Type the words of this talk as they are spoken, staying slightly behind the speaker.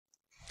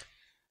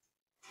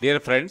Dear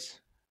friends,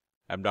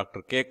 I am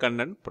Dr. K.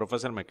 Kannan,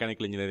 Professor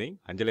Mechanical Engineering,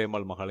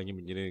 Anjalayamal Mahalingam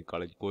Engineering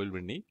College,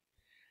 Koilvindi.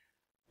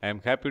 I am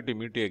happy to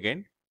meet you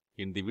again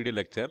in the video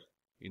lecture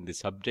in the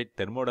subject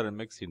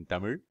Thermodynamics in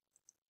Tamil.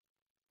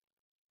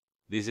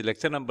 This is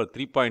lecture number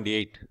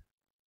 3.8,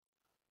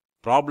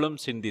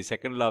 Problems in the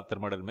Second Law of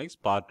Thermodynamics,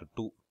 Part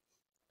 2.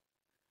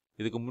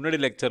 இதுக்கு முன்னாடி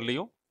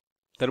லெக்சர்லையும்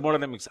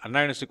thermodynamics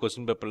அன்அயனிஸ்டிக்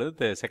question பேப்பரில்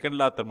the second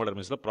law of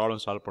thermodynamics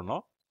problem solve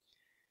பண்ணோம்.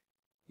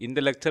 இந்த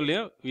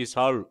லெக்சர்லையும் we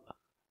solve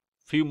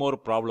few more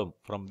problem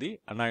from the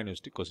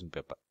unionistic question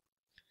paper.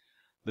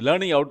 The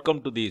learning outcome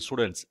to the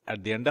students at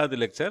the end of the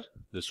lecture,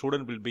 the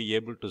student will be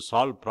able to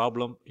solve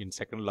problem in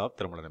second law of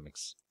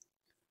thermodynamics.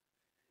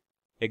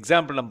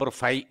 Example number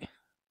 5.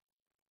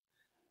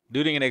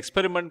 During an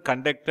experiment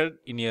conducted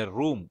in a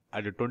room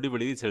at 20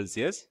 degrees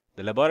Celsius,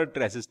 the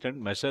laboratory assistant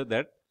measured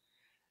that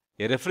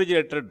a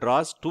refrigerator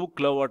draws 2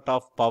 kilowatt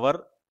of power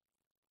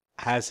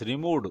has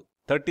removed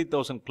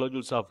 30,000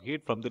 kilojoules of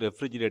heat from the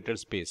refrigerator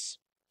space,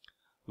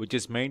 which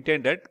is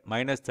maintained at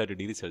minus 30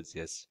 degrees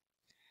Celsius.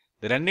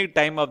 The running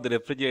time of the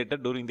refrigerator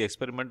during the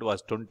experiment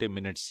was 20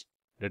 minutes.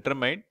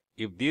 Determine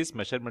if these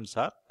measurements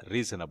are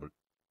reasonable.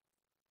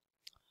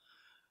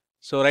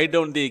 So write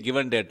down the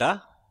given data.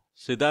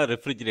 So the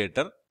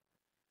refrigerator,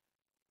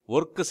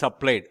 work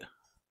supplied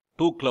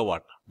 2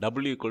 kilowatt,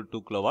 W equal to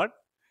 2 kilowatt.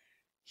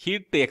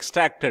 Heat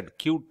extracted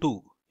Q2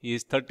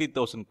 is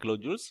 30,000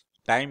 kilojoules.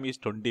 Time is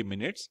 20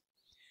 minutes.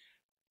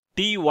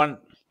 T1,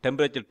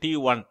 temperature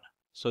T1.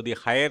 So the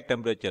higher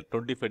temperature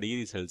 25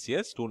 degrees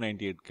Celsius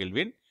 298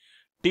 Kelvin,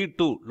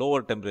 T2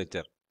 lower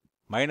temperature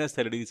minus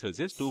 30 degrees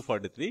Celsius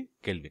 243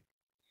 Kelvin.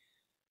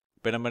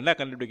 இப்போ நம்ம என்ன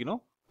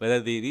கண்டுபிடிக்கணும்,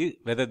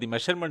 whether the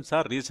measurements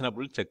are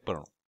reasonable check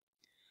பண்ணணும்.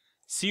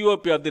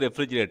 COP of the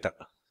refrigerator,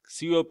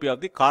 COP of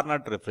the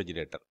Carnot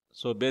refrigerator.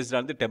 So based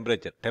on the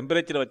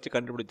temperature வச்சு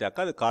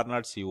கண்டுபிடிச்சாக்கா அது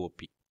Carnot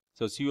COP.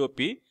 So COP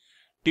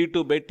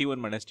T2 by T1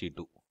 minus T2.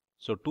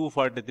 So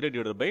 243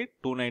 divided by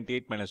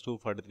 298 minus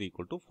 243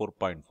 equal to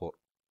 4.4.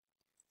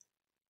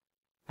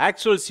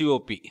 Actual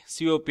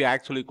COP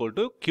actual equal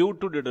to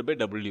Q2 divided by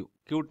W.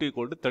 Q2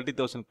 equal to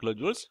 30,000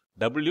 kilojoules,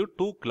 W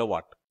 2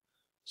 kilowatt.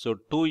 So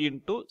 2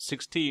 into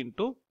 60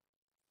 into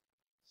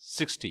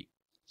 60.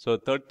 So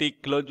 30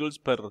 kilojoules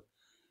per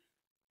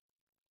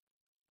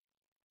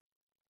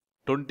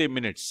 20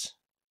 minutes.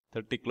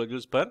 30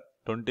 kilojoules per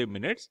 20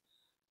 minutes.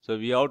 So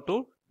we have to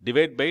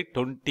divide by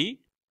 20.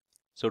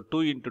 So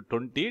 2 into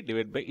 20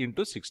 divided by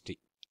into 60.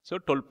 So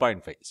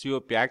 12.5.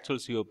 COP, actual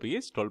COP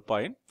is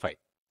 12.5.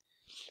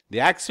 The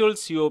actual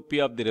COP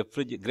of the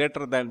refrigerator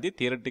greater than the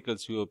theoretical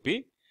COP,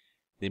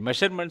 the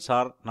measurements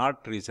are not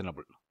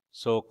reasonable.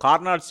 So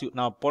Carnot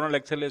நான் போன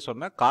லெக்சர்லேயே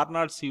சொன்னேன்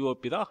Carnot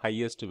COP தான்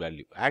highest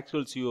value.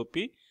 Actual COP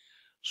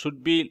should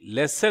be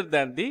lesser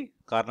than the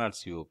Carnot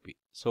COP.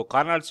 So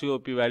Carnot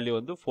COP value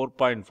வந்து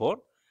 4.4,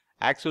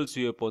 actual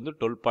COP வந்து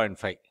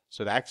 12.5. So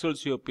the actual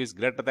COP is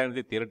greater than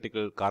the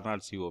theoretical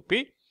Carnot COP.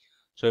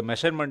 So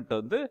measurement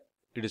வந்து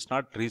it is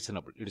not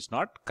reasonable. It is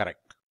not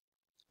correct.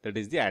 That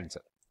is the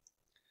answer.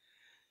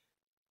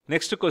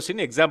 Next question,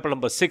 example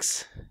number 6.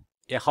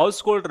 A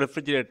household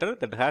refrigerator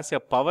that has a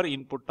power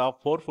input of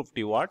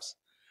 450 watts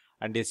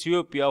and a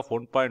COP of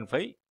 1.5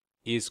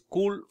 is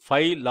cooled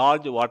 5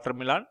 large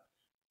watermelon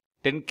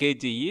 10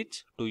 kg each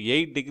to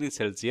 8 degrees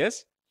Celsius.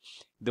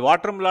 The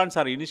watermelons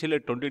are initially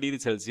at 20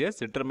 degrees Celsius.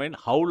 Determine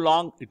how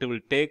long it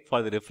will take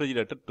for the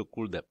refrigerator to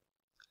cool them.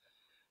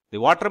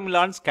 The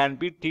watermelons can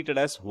be treated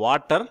as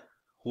water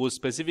whose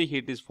specific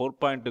heat is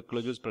 4.2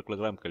 kilojoules per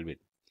kilogram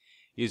Kelvin.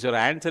 Is your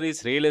answer is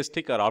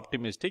realistic or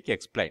optimistic?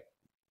 Explain.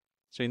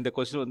 So in the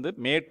question வந்து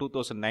May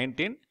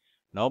 2019,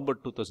 November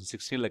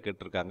 2016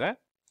 கேட்டிருக்காங்க.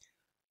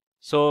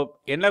 So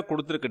என்ன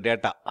கொடுத்திருக்கு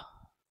data?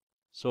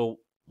 So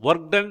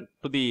work done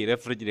to the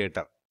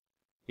refrigerator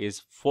is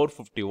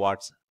 450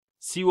 watts.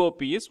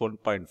 COP is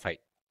 1.5.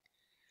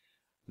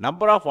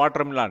 Number of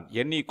watermelon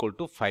N equal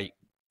to 5.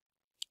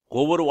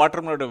 ஒவ்வொரு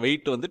watermelon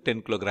weight வந்து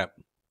 10 kg.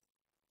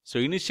 So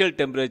initial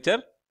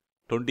temperature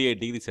 28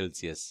 degrees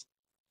Celsius.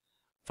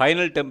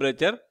 Final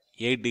temperature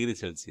 8 degrees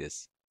Celsius.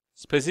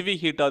 Specific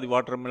heat of the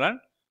watermelon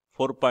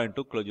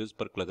 4.2 kilojoules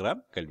per kilogram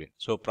Kelvin.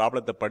 So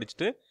problem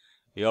படிச்சிட்டு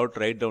you have to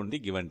write down the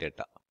given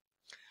data.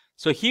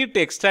 So heat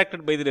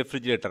extracted by the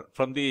refrigerator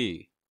from the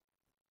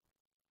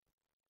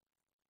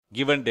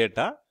given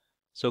data.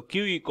 So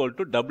Q equal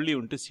to W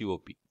into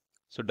COP.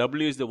 So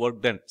W is the work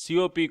done.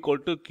 COP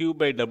equal to Q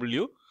by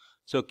W.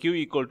 So Q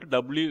equal to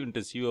W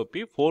into COP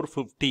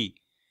 450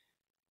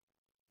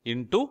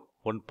 into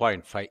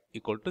 1.5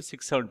 equal to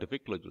 675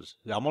 kilojoules.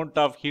 The amount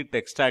of heat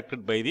extracted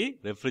by the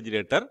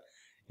refrigerator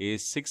is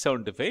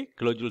 675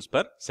 kilojoules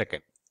per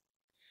second.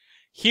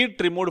 Heat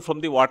removed from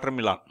the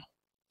watermelon.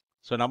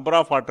 So number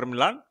of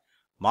watermelon,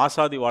 mass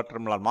of the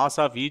watermelon, mass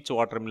of each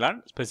watermelon,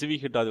 specific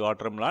heat of the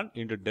watermelon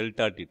into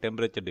delta T,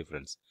 temperature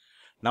difference.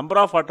 Number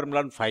of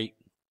watermelon 5,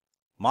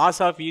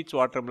 mass of each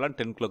watermelon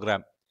 10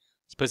 kg,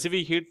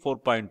 specific heat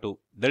 4.2,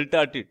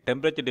 delta T,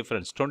 temperature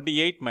difference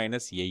 28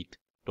 minus 8,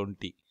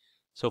 20.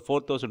 So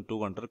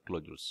 4200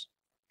 kilojoules.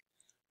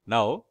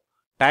 Now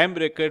time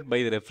required by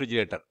the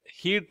refrigerator.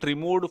 Heat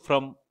removed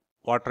from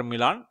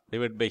watermelon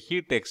divided by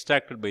heat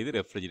extracted by the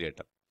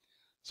refrigerator.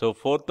 So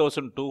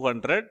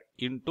 4200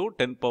 into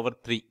 10 power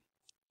 3.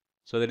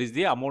 So that is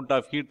the amount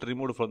of heat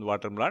removed from the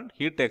watermelon.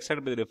 Heat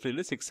extracted by the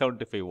refrigerator is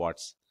 675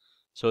 watts.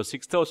 So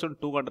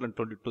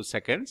 6222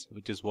 seconds,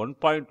 which is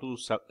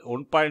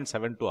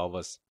 1.72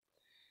 hours.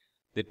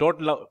 The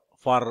total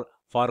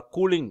for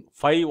cooling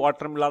 5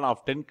 watermelon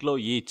of 10 kilo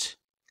each,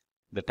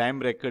 the time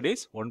required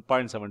is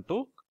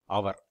 1.72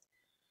 hour.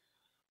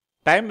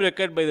 Time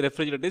required by the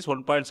refrigerator is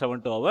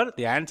 1.72 hour.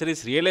 The answer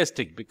is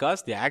realistic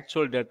because the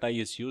actual data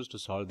is used to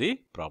solve the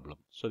problem.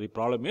 So the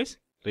problem is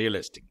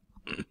realistic.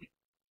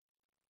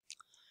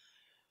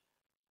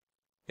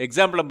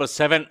 Example number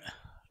 7,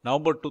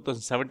 November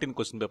 2017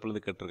 question paper.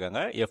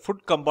 A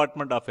food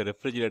compartment of a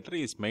refrigerator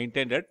is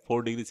maintained at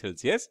 4 degrees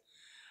Celsius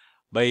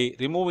by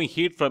removing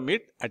heat from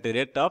it at a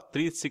rate of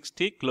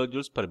 360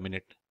 kilojoules per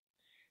minute.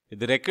 If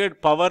the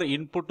required power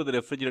input to the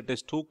refrigerator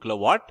is 2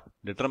 kilowatt,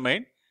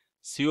 determine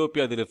COP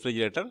of the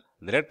refrigerator,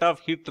 the rate of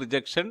heat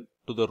rejection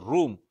to the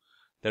room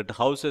that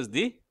houses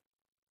the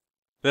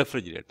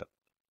refrigerator.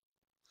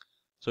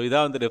 So, this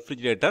is the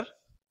refrigerator.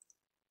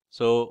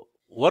 So,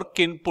 work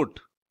input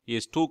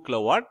is 2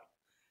 kilowatt,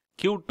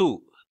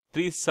 Q2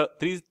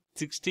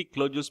 360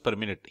 kilojoules per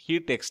minute,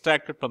 heat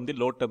extracted from the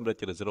low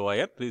temperature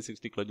reservoir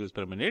 360 kilojoules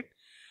per minute,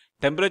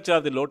 temperature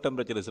of the low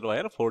temperature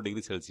reservoir 4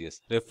 degrees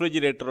Celsius,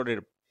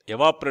 refrigerator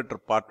evaporator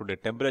part to the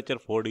temperature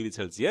 4 degrees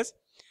Celsius,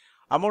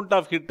 amount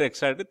of heat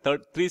extracted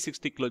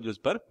 360 kilojoules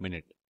per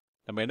minute.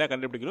 நம்ம என்ன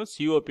கண்டுபிடிக்கணும்?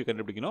 COP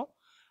கண்டுபிடிக்கணும்.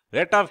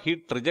 Rate of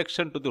heat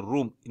rejection to the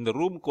room, இந்த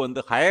ரூமுக்கு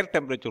வந்து higher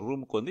temperature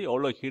ரூமுக்கு வந்து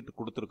எவ்வளவு heat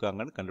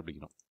கொடுத்துருக்காங்கன்னு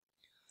கண்டுபிடிக்கணும்.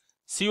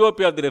 COP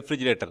of the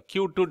refrigerator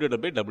Q2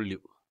 divided by W.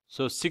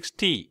 So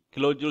 60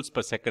 kilojoules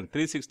per second,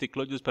 360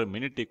 kilojoules per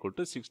minute equal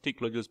to 60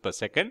 kilojoules per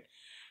second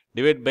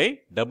divided by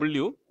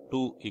W2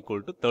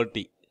 equal to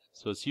 30.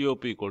 So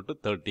COP equal to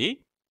 30.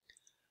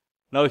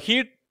 Now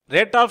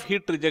rate of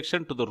heat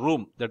rejection to the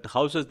room that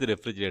houses the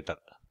refrigerator.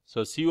 So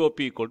COP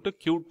equal to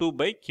Q2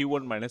 by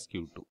Q1 minus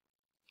Q2.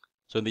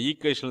 So in the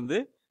equation வந்து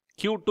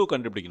Q2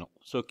 கண்டுபிடிக்கணும்.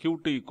 So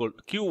Q2 equal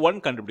to Q1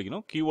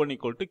 கண்டுபிடிக்கணும். Q1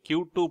 equal to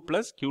Q2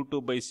 plus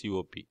Q2 by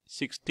COP.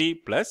 60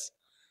 plus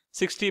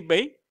 60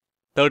 by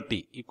 30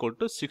 equal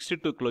to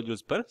 62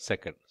 kilojoules per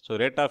second. So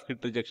rate of heat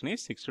rejection is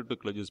 62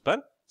 kilojoules per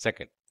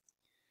second.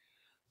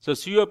 So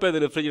COP of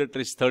the refrigerator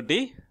is 30.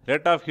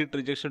 Rate of heat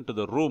rejection to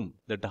the room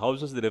that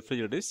houses the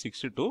refrigerator is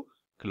 62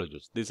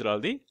 kilojoules. These are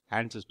all the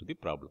answers to the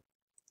problem.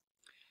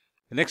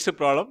 The next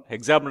problem,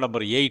 example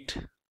number 8.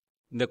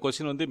 இந்த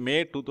question வந்து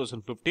May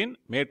 2015,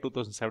 May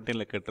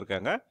 2017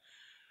 கேட்டிருக்காங்க.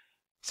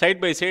 Side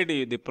by side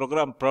the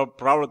problem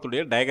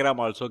diagram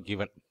also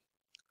given.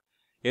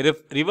 A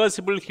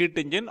reversible heat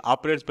engine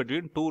operates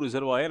between two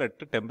reservoirs at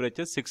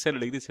temperature 600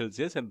 degrees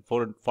Celsius and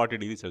 440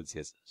 degrees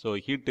Celsius. So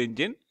heat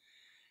engine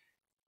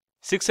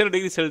 600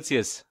 degrees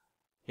Celsius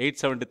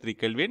 873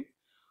 Kelvin,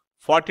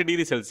 40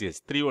 degrees Celsius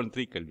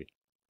 313 Kelvin.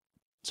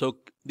 So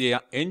the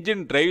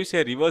engine drives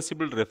a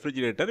reversible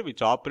refrigerator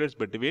which operates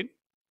between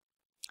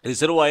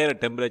reservoir at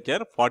temperature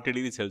 40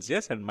 degrees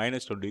Celsius and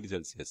minus 20 degrees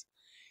Celsius.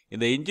 In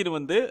the engine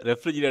வந்து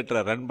refrigerator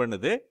run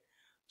பண்ணுது.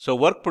 So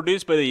work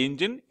produced by the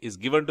engine is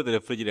given to the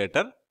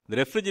refrigerator. The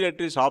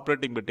refrigerator is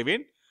operating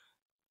between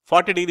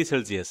 40 degrees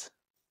Celsius,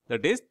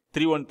 that is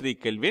 313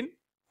 Kelvin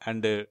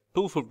and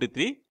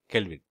 253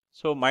 Kelvin.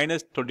 So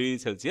minus 20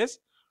 degrees Celsius,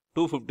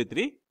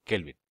 253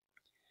 Kelvin.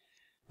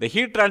 The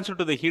heat transfer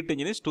to the heat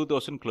engine is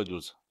 2000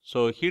 kilojoules. So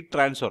heat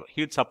transfer,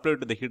 heat supply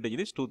to the heat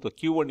engine is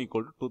Q1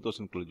 equal to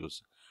 2000 kilojoules.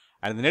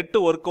 And the net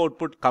work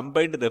output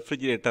combined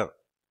refrigerator,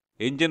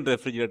 engine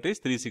refrigerator is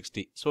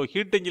 360. So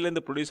heat engine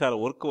இருந்து produce ஆகிற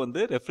work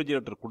வந்து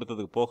refrigerator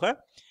கொடுத்ததுக்கு போக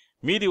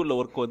மீதி உள்ள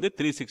work வந்து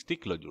 360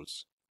 kilojoules.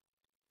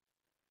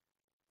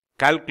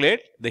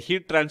 Calculate the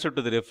heat transfer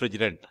to the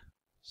refrigerant.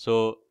 So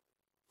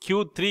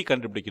Q3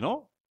 கண்டுபிடிக்கணும்.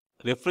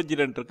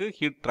 refrigerantக்கு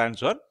heat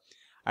transfer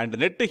and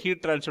net heat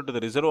transfer to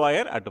the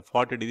reservoir at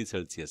 40 degrees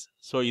Celsius.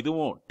 So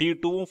இதுவும்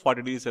T2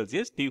 40 degrees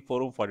Celsius, T4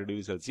 40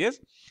 degrees Celsius.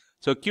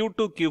 So Q2,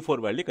 Q4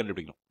 value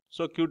கண்டுபிடிக்கணும்.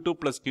 So Q2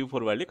 plus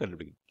Q4 value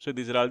கண்டுபிடிக்கணும். So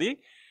these are all the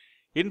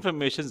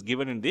informations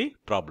given in the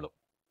problem.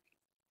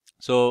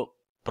 So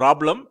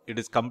problem, it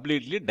is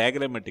completely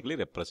diagrammatically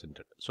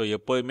represented. So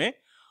எப்போயுமே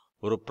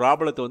ஒரு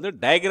ப்ராப்ளத்தை வந்து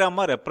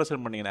டயக்ராமாக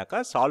represent பண்ணிங்கனாக்கா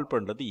solve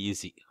பண்ணுறது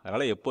easy.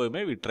 அதனால்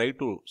எப்போயுமே we try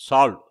to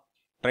solve,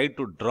 try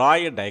to draw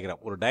a diagram.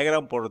 ஒரு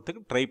diagram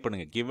போடுறதுக்கு try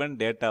பண்ணுங்க. given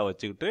டேட்டா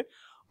வச்சுக்கிட்டு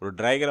ஒரு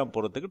டயக்ராம்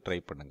போடுறதுக்கு ட்ரை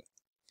பண்ணுங்க.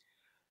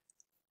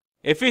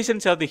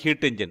 Efficiency of the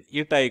heat engine,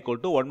 eta equal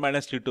to 1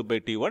 minus T2 by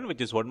T1,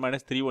 which is 1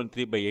 minus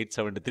 313 by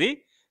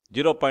 873,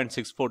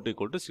 0.64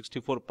 equal to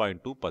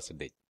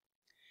 64.2%.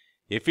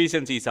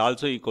 Efficiency is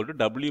also equal to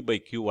W by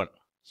Q1.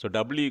 So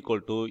W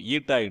equal to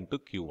eta into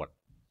Q1.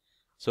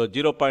 So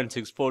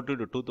 0.642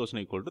 to 2000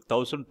 equal to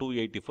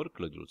 1284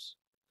 kilojoules.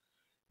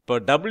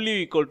 But W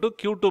equal to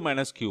Q2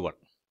 minus Q1.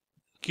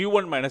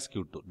 Q1 minus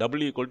Q2.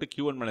 W equal to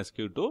Q1 minus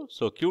Q2.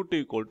 So Q2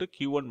 equal to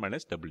Q1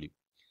 minus W.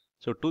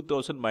 So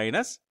 2000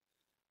 minus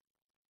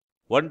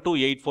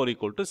 1284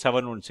 equal to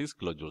 716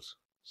 kilojoules.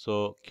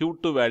 So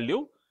Q2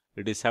 value,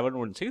 it is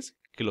 716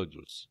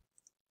 kilojoules.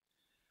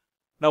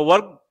 Now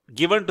work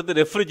given to the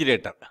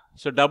refrigerator.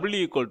 So W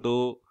equal to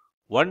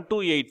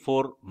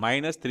 1284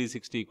 minus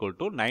 360 equal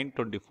to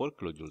 924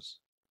 kilojoules.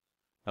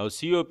 Now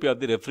COP of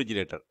the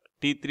refrigerator,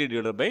 T3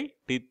 divided by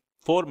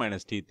T4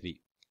 minus T3.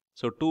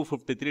 So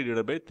 253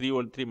 divided by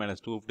 313 minus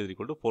 253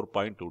 equal to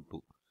 4.22.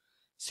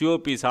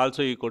 COP is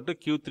also equal to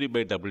Q3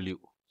 by W.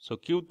 So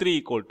Q3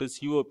 equal to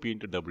COP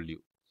into W.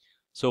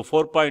 So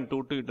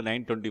 4.22 into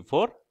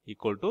 924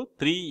 equal to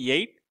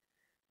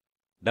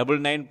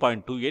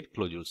 3899.28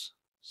 kilojoules.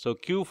 So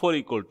Q4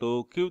 equal to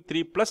Q3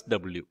 plus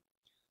W.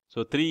 So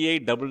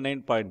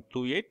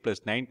 3899.28 plus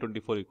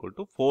 924 equal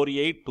to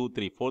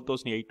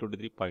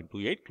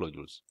 4823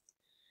 kilojoules.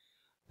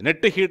 The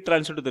net heat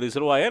transfer to the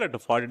reservoir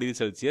at 40 degrees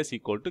Celsius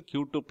equal to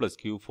Q2 plus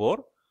Q4,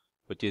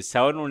 which is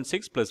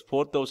 716 plus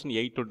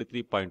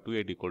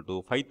 4823.28 equal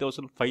to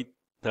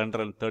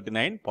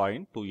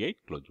 5539.28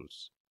 kilojoules.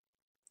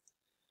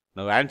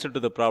 Now answer to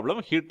the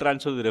problem, heat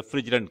transfer to the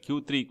refrigerant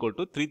Q3 equal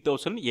to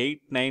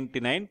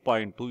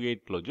 3899.28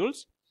 kilojoules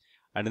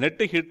and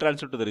net heat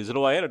transfer to the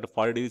reservoir at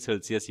 40 degrees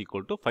Celsius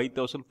equal to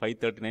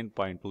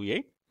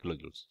 5539.28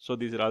 kilojoules. So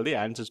these are all the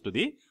answers to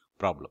the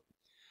problem.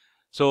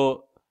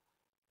 So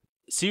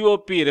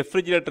COP,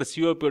 refrigerator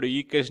COP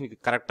equation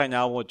correct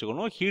ஞாபகம்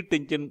வச்சுக்கணும், heat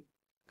engine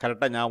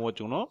கரெக்டாக ஞாபகம்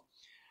வச்சுக்கணும்.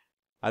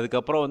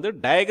 அதுக்கப்புறம் வந்து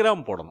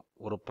diagram போடணும்.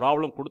 ஒரு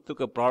problem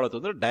கொடுத்துருக்க ப்ராப்ளத்தை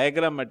வந்து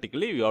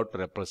டயக்ராமேட்டிக்கலி யூ ஹேவ் டு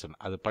ரெப்ரசன்ட்.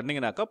 அது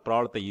பண்ணிங்கனாக்கா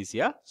ப்ராப்ளத்தை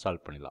ஈஸியாக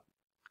சால்வ் பண்ணிடலாம்.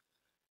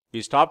 We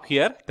stop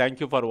here.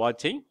 Thank you for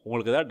வாட்சிங்.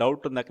 உங்களுக்கு ஏதாவது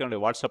டவுட் இருந்தாக்கா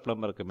என்னுடைய வாட்ஸ்அப்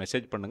நம்பருக்கு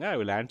மெசேஜ் பண்ணுங்கள். I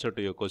will answer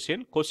to your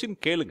question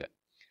கேளுங்க.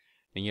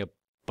 நீங்கள்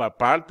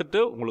பார்த்துட்டு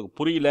உங்களுக்கு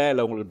புரியல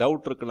இல்லை உங்களுக்கு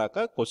டவுட்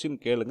இருக்குனாக்கா கொஸ்டின்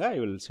கேளுங்க. I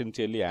will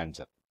sincerely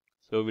answer.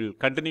 So will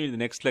continue in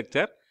the next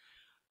lecture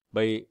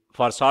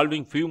for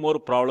solving few more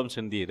problems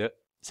in the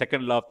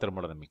second law of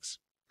thermodynamics.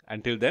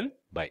 Until then,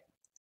 bye.